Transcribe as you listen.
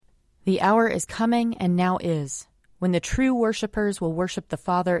The hour is coming, and now is, when the true worshippers will worship the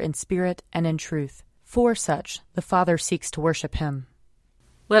Father in spirit and in truth. For such, the Father seeks to worship him.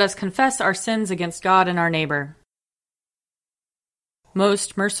 Let us confess our sins against God and our neighbor.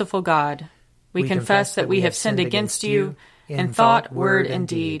 Most merciful God, we confess that we have sinned against you in thought, word, and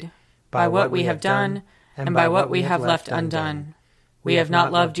deed, by what we have done and by what we have left undone. We have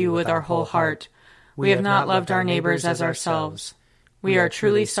not loved you with our whole heart. We have not loved our neighbors as ourselves. We are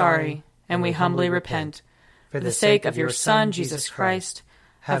truly sorry, and we humbly repent. For the sake of your Son, Jesus Christ,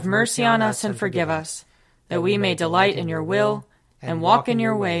 have mercy on us and forgive us, that we may delight in your will and walk in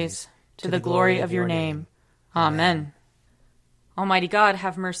your ways, to the glory of your name. Amen. Almighty God,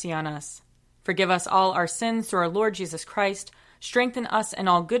 have mercy on us. Forgive us all our sins through our Lord Jesus Christ. Strengthen us in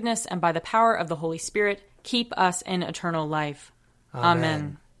all goodness, and by the power of the Holy Spirit, keep us in eternal life.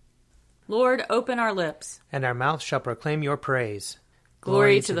 Amen. Lord, open our lips, and our mouth shall proclaim your praise.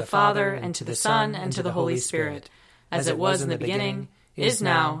 Glory to the Father, and to the Son, and to the Holy Spirit, as it was in the beginning, is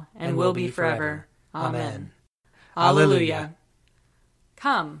now, and will be forever. Amen. Alleluia.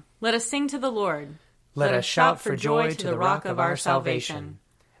 Come, let us sing to the Lord. Let us shout for joy to the rock of our salvation.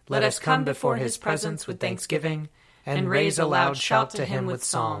 Let us come before his presence with thanksgiving, and raise a loud shout to him with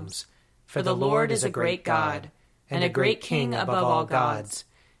psalms. For the Lord is a great God, and a great King above all gods.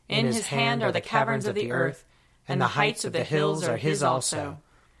 In his hand are the caverns of the earth, and the heights of the hills are his also.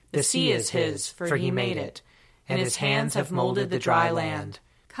 The sea is his, for he made it, and his hands have molded the dry land.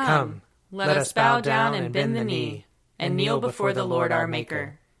 Come, let us bow down and bend the knee, and kneel before the Lord our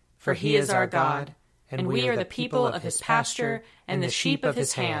Maker. For he is our God, and we are the people of his pasture and the sheep of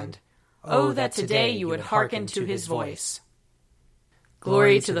his hand. Oh, that today you would hearken to his voice.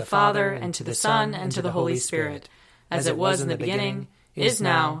 Glory to the Father, and to the Son, and to the Holy Spirit, as it was in the beginning, is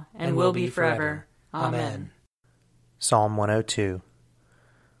now, and will be forever. Amen. Psalm 102.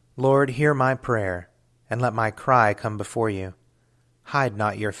 Lord, hear my prayer, and let my cry come before you. Hide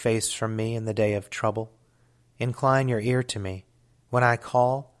not your face from me in the day of trouble. Incline your ear to me. When I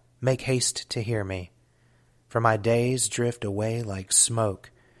call, make haste to hear me. For my days drift away like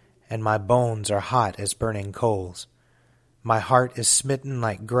smoke, and my bones are hot as burning coals. My heart is smitten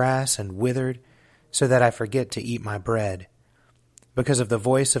like grass and withered, so that I forget to eat my bread. Because of the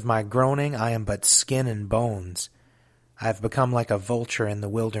voice of my groaning, I am but skin and bones. I have become like a vulture in the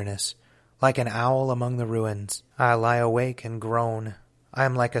wilderness, like an owl among the ruins. I lie awake and groan. I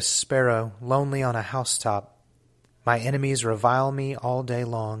am like a sparrow, lonely on a housetop. My enemies revile me all day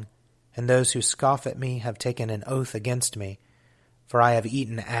long, and those who scoff at me have taken an oath against me. For I have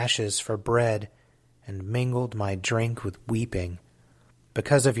eaten ashes for bread, and mingled my drink with weeping.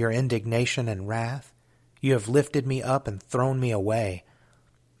 Because of your indignation and wrath, you have lifted me up and thrown me away.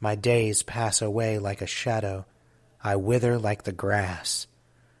 My days pass away like a shadow. I wither like the grass.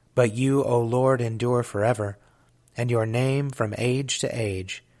 But you, O Lord, endure forever, and your name from age to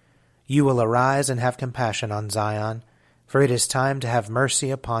age. You will arise and have compassion on Zion, for it is time to have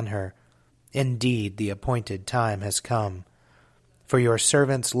mercy upon her. Indeed, the appointed time has come. For your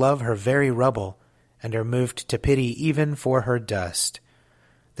servants love her very rubble, and are moved to pity even for her dust.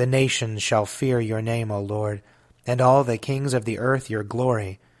 The nations shall fear your name, O Lord, and all the kings of the earth your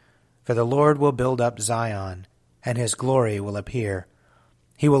glory. For the Lord will build up Zion, and his glory will appear.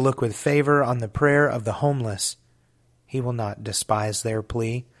 He will look with favor on the prayer of the homeless. He will not despise their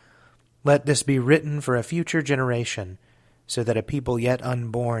plea. Let this be written for a future generation, so that a people yet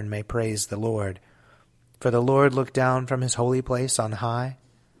unborn may praise the Lord. For the Lord looked down from his holy place on high.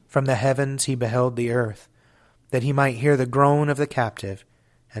 From the heavens he beheld the earth, that he might hear the groan of the captive,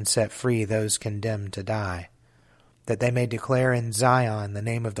 and set free those condemned to die, that they may declare in Zion the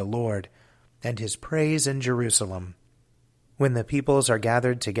name of the Lord, and his praise in Jerusalem. When the peoples are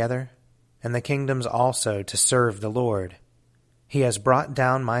gathered together, and the kingdoms also to serve the Lord. He has brought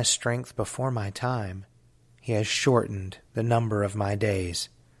down my strength before my time. He has shortened the number of my days.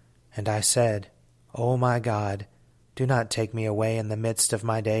 And I said, O my God, do not take me away in the midst of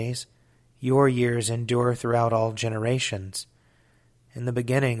my days. Your years endure throughout all generations. In the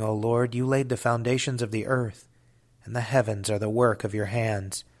beginning, O Lord, you laid the foundations of the earth, and the heavens are the work of your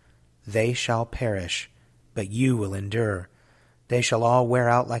hands. They shall perish, but you will endure. They shall all wear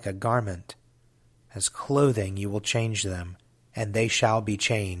out like a garment. As clothing you will change them, and they shall be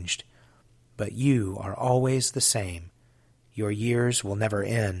changed. But you are always the same. Your years will never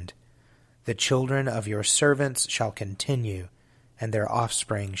end. The children of your servants shall continue, and their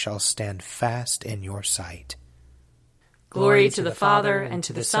offspring shall stand fast in your sight. Glory to the Father, and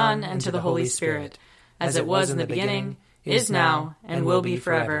to the Son, and to the Holy Spirit, as it was in the beginning, is now, and will be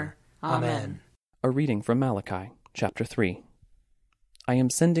forever. Amen. A reading from Malachi, chapter 3. I am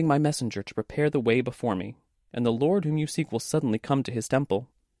sending my messenger to prepare the way before me, and the Lord whom you seek will suddenly come to his temple.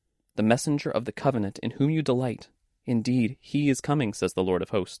 The messenger of the covenant in whom you delight. Indeed, he is coming, says the Lord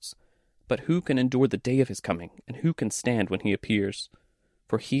of hosts. But who can endure the day of his coming, and who can stand when he appears?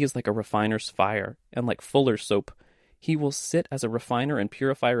 For he is like a refiner's fire, and like fuller's soap. He will sit as a refiner and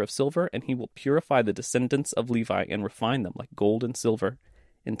purifier of silver, and he will purify the descendants of Levi and refine them like gold and silver,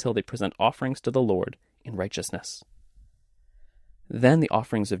 until they present offerings to the Lord in righteousness. Then the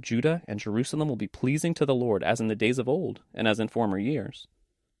offerings of Judah and Jerusalem will be pleasing to the Lord as in the days of old, and as in former years.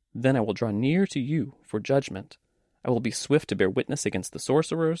 Then I will draw near to you for judgment. I will be swift to bear witness against the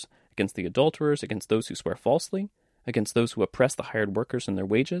sorcerers, against the adulterers, against those who swear falsely, against those who oppress the hired workers in their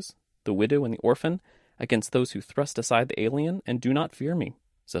wages, the widow and the orphan, against those who thrust aside the alien and do not fear me,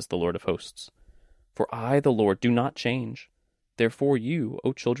 says the Lord of hosts. For I, the Lord, do not change. Therefore you,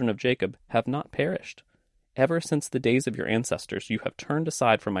 O children of Jacob, have not perished. Ever since the days of your ancestors you have turned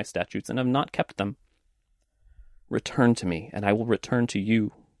aside from my statutes and have not kept them. Return to me, and I will return to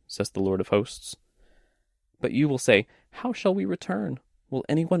you, says the Lord of hosts. But you will say, how shall we return? Will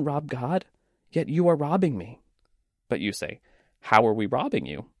anyone rob God? Yet you are robbing me. But you say, how are we robbing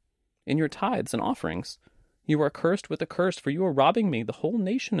you? In your tithes and offerings. You are cursed with a curse, for you are robbing me, the whole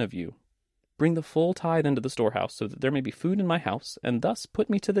nation of you. Bring the full tithe into the storehouse, so that there may be food in my house, and thus put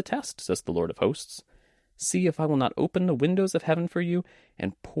me to the test, says the Lord of hosts. See if I will not open the windows of heaven for you,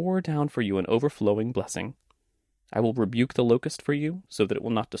 and pour down for you an overflowing blessing. I will rebuke the locust for you, so that it will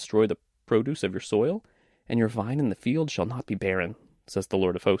not destroy the produce of your soil, and your vine in the field shall not be barren, says the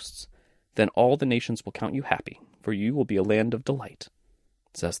Lord of hosts. Then all the nations will count you happy, for you will be a land of delight,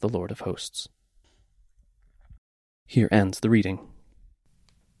 says the Lord of hosts. Here ends the reading.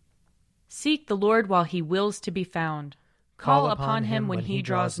 Seek the Lord while he wills to be found. Call upon him when he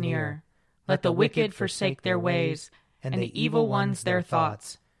draws near. Let the wicked forsake their ways, and the evil ones their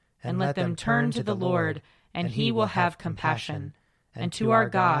thoughts. And let them turn to the Lord, and he will have compassion. And to our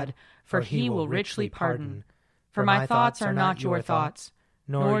God, for he will richly pardon. For my thoughts are not your thoughts,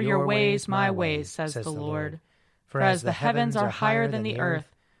 nor your ways my ways, says the Lord. For as the heavens are higher than the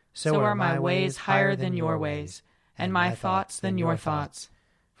earth, so are my ways higher than your ways, and my thoughts than your thoughts.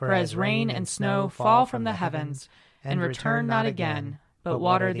 For as rain and snow fall from the heavens, and return not again, but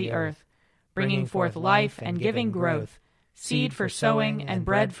water the earth, bringing forth life and giving growth, seed for sowing and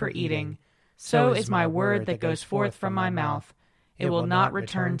bread for eating, so is my word that goes forth from my mouth. It will not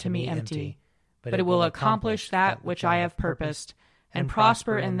return to me empty, but it will accomplish that which I have purposed, and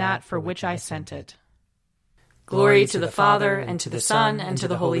prosper in that for which I sent it. Glory to the Father, and to the Son, and to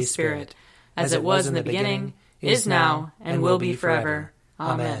the Holy Spirit, as it was in the beginning, is now, and will be forever.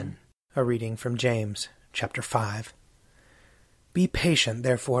 Amen. A reading from James, chapter 5. Be patient,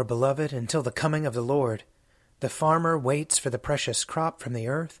 therefore, beloved, until the coming of the Lord. The farmer waits for the precious crop from the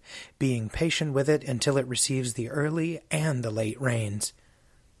earth, being patient with it until it receives the early and the late rains.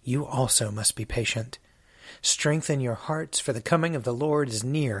 You also must be patient. Strengthen your hearts, for the coming of the Lord is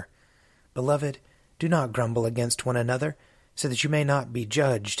near. Beloved, do not grumble against one another, so that you may not be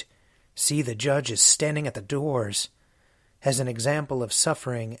judged. See, the judge is standing at the doors. As an example of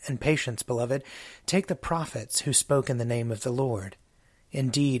suffering and patience, beloved, take the prophets who spoke in the name of the Lord.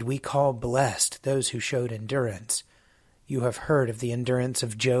 Indeed, we call blessed those who showed endurance. You have heard of the endurance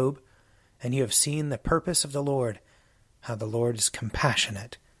of Job, and you have seen the purpose of the Lord, how the Lord is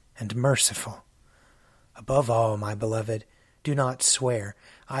compassionate and merciful. Above all, my beloved, do not swear,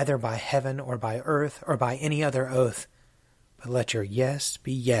 either by heaven or by earth or by any other oath, but let your yes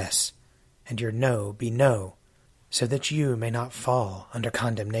be yes, and your no be no, so that you may not fall under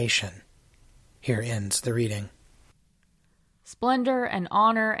condemnation. Here ends the reading. Splendor and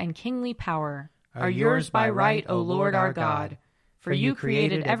honor and kingly power are yours by right, O Lord our God, for you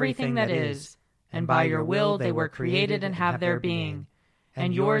created everything that is, and by your will they were created and have their being.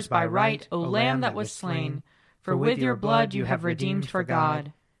 And yours by right, O Lamb that was slain, for with your blood you have redeemed for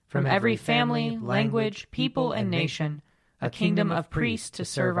God, from every family, language, people, and nation, a kingdom of priests to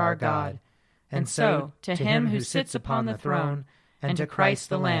serve our God. And so, to him who sits upon the throne, and to Christ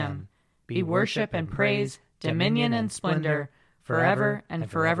the Lamb, be worship and praise, dominion and splendor, forever and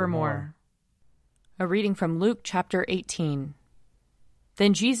forevermore. A reading from Luke chapter 18.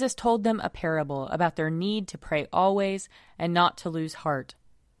 Then Jesus told them a parable about their need to pray always and not to lose heart.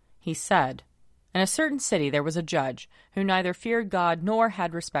 He said, In a certain city there was a judge who neither feared God nor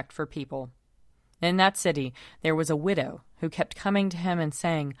had respect for people. In that city there was a widow who kept coming to him and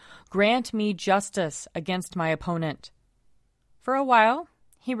saying, Grant me justice against my opponent. For a while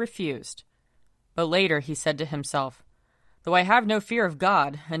he refused. But later he said to himself, Though I have no fear of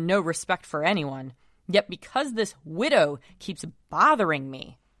God and no respect for anyone, Yet because this widow keeps bothering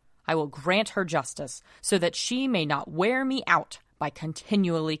me, I will grant her justice, so that she may not wear me out by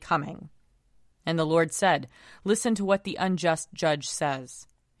continually coming." And the Lord said, "Listen to what the unjust judge says.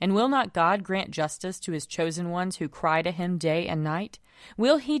 And will not God grant justice to his chosen ones who cry to him day and night?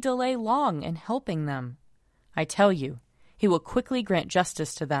 Will he delay long in helping them? I tell you, he will quickly grant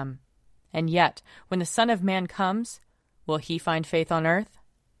justice to them. And yet, when the Son of Man comes, will he find faith on earth?"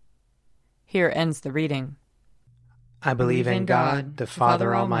 Here ends the reading. I believe in God, the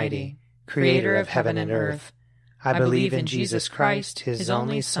Father Almighty, creator of heaven and earth. I believe in Jesus Christ, his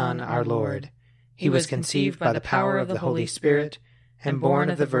only Son, our Lord. He was conceived by the power of the Holy Spirit and born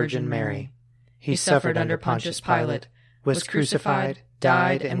of the Virgin Mary. He suffered under Pontius Pilate, was crucified,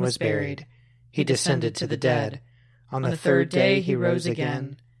 died, and was buried. He descended to the dead. On the third day he rose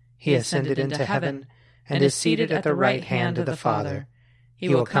again. He ascended into heaven and is seated at the right hand of the Father. He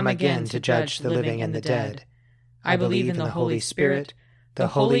will come again to judge the living and the dead. I believe in the Holy Spirit, the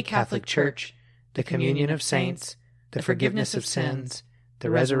Holy Catholic Church, the communion of saints, the forgiveness of sins,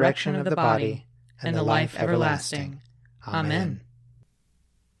 the resurrection of the body, and the life everlasting. Amen.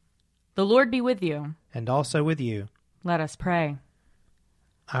 The Lord be with you. And also with you. Let us pray.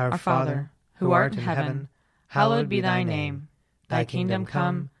 Our Father, who art in heaven, hallowed be thy name. Thy kingdom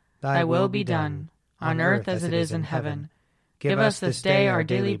come, thy will be done, on earth as it is in heaven. Give us this day our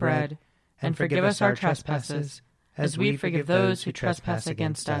daily bread, and forgive us our trespasses, as we forgive those who trespass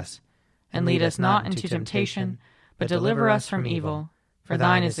against us. And lead us not into temptation, but deliver us from evil. For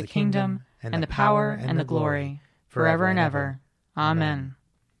thine is the kingdom, and the power, and the glory, forever and ever. Amen.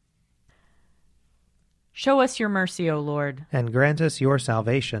 Show us your mercy, O Lord. And grant us your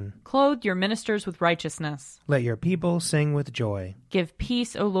salvation. Clothe your ministers with righteousness. Let your people sing with joy. Give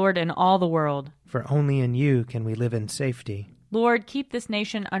peace, O Lord, in all the world. For only in you can we live in safety. Lord, keep this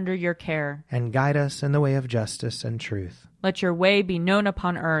nation under your care. And guide us in the way of justice and truth. Let your way be known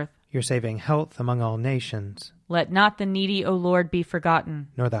upon earth. Your saving health among all nations. Let not the needy, O Lord, be forgotten.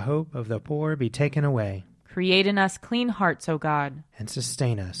 Nor the hope of the poor be taken away. Create in us clean hearts, O God. And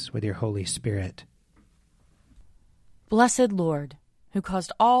sustain us with your Holy Spirit. Blessed Lord, who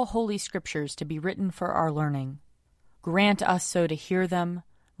caused all holy scriptures to be written for our learning, grant us so to hear them,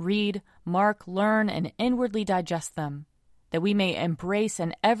 read, mark, learn, and inwardly digest them, that we may embrace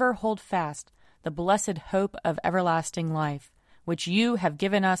and ever hold fast the blessed hope of everlasting life, which you have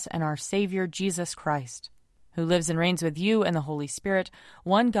given us in our Savior Jesus Christ, who lives and reigns with you and the Holy Spirit,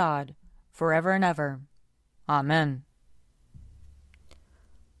 one God, forever and ever. Amen.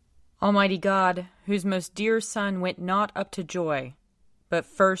 Almighty God, whose most dear Son went not up to joy, but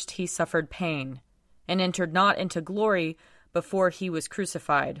first he suffered pain, and entered not into glory before he was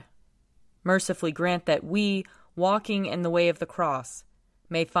crucified, mercifully grant that we, walking in the way of the cross,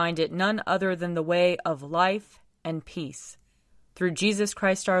 may find it none other than the way of life and peace. Through Jesus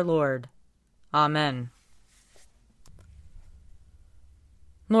Christ our Lord. Amen.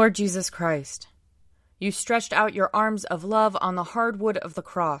 Lord Jesus Christ, you stretched out your arms of love on the hard wood of the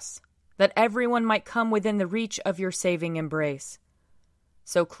cross, that everyone might come within the reach of your saving embrace.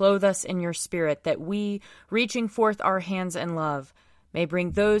 So clothe us in your Spirit, that we, reaching forth our hands in love, may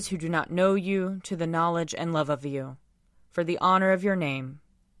bring those who do not know you to the knowledge and love of you. For the honor of your name.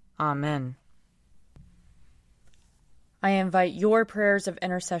 Amen. I invite your prayers of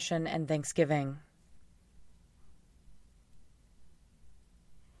intercession and thanksgiving.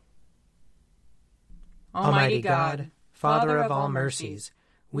 Almighty God, Father of all mercies,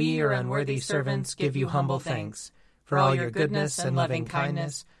 we, your unworthy servants, give you humble thanks for all your goodness and loving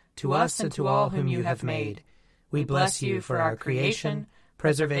kindness to us and to all whom you have made. We bless you for our creation,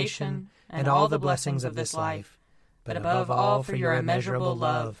 preservation, and all the blessings of this life, but above all for your immeasurable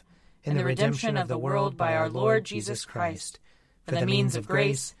love in the redemption of the world by our Lord Jesus Christ, for the means of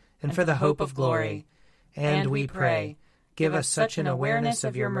grace and for the hope of glory. And we pray, give us such an awareness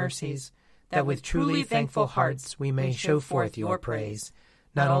of your mercies that with truly thankful hearts we may show forth your praise,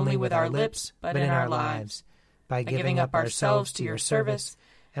 not only with our lips, but in our lives, by giving up ourselves to your service,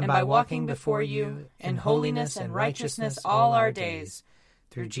 and by walking before you in holiness and righteousness all our days,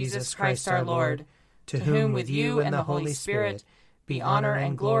 through Jesus Christ our Lord, to whom with you and the Holy Spirit be honor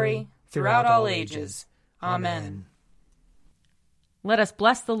and glory throughout all ages. Amen. Let us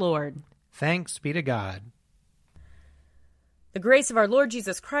bless the Lord. Thanks be to God. The grace of our Lord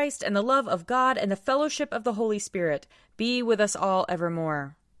Jesus Christ, and the love of God, and the fellowship of the Holy Spirit be with us all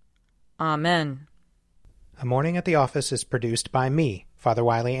evermore. Amen. A Morning at the Office is produced by me, Father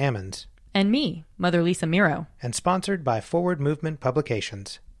Wiley Ammons. And me, Mother Lisa Meirow. And sponsored by Forward Movement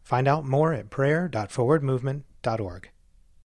Publications. Find out more at prayer.forwardmovement.org.